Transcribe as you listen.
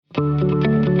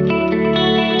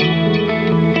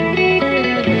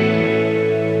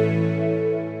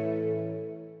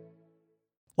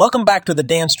Welcome back to the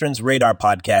DansTrendz Radar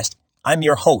Podcast. I'm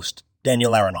your host,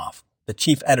 Daniel Aronoff, the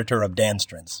chief editor of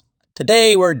DansTrendz.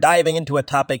 Today, we're diving into a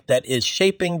topic that is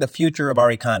shaping the future of our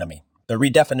economy, the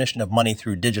redefinition of money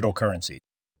through digital currencies.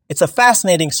 It's a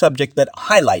fascinating subject that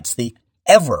highlights the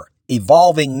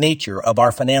ever-evolving nature of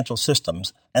our financial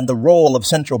systems and the role of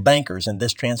central bankers in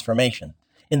this transformation.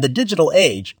 In the digital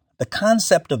age, the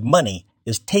concept of money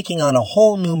is taking on a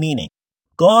whole new meaning.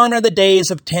 Gone are the days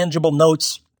of tangible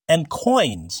notes and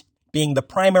coins being the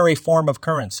primary form of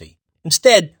currency.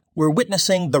 Instead, we're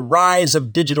witnessing the rise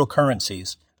of digital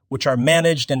currencies, which are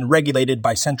managed and regulated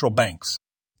by central banks.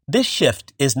 This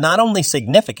shift is not only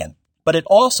significant, but it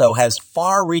also has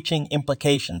far-reaching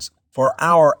implications for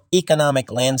our economic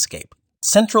landscape.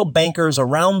 Central bankers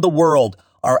around the world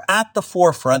are at the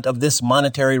forefront of this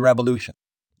monetary revolution.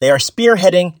 They are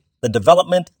spearheading the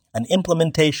development and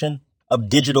implementation of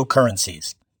digital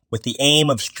currencies with the aim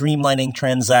of streamlining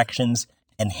transactions,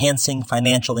 enhancing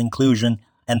financial inclusion,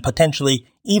 and potentially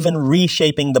even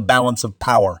reshaping the balance of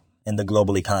power in the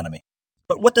global economy.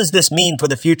 But what does this mean for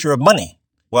the future of money?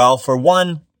 Well, for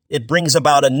one, it brings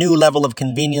about a new level of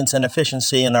convenience and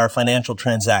efficiency in our financial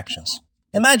transactions.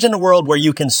 Imagine a world where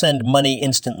you can send money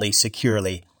instantly,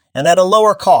 securely, and at a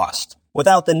lower cost,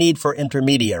 without the need for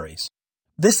intermediaries.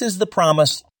 This is the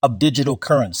promise of digital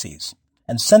currencies,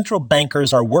 and central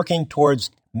bankers are working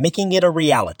towards making it a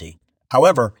reality.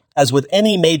 However, as with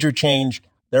any major change,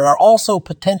 there are also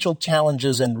potential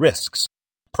challenges and risks.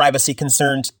 Privacy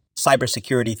concerns,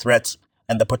 cybersecurity threats,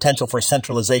 and the potential for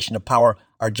centralization of power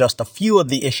are just a few of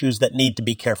the issues that need to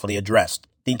be carefully addressed.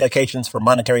 The implications for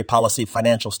monetary policy,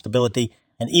 financial stability,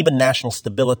 and even national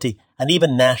stability, and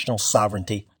even national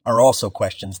sovereignty are also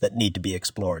questions that need to be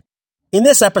explored. In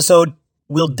this episode,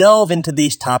 we'll delve into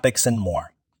these topics and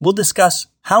more. We'll discuss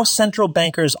how central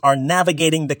bankers are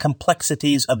navigating the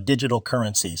complexities of digital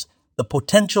currencies, the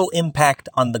potential impact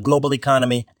on the global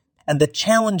economy, and the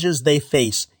challenges they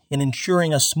face in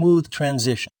ensuring a smooth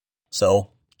transition.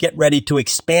 So, get ready to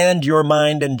expand your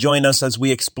mind and join us as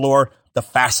we explore the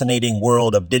fascinating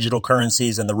world of digital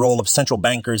currencies and the role of central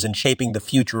bankers in shaping the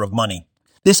future of money.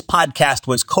 This podcast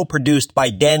was co-produced by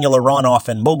Daniel Aronoff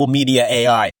and Mobile Media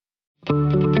AI.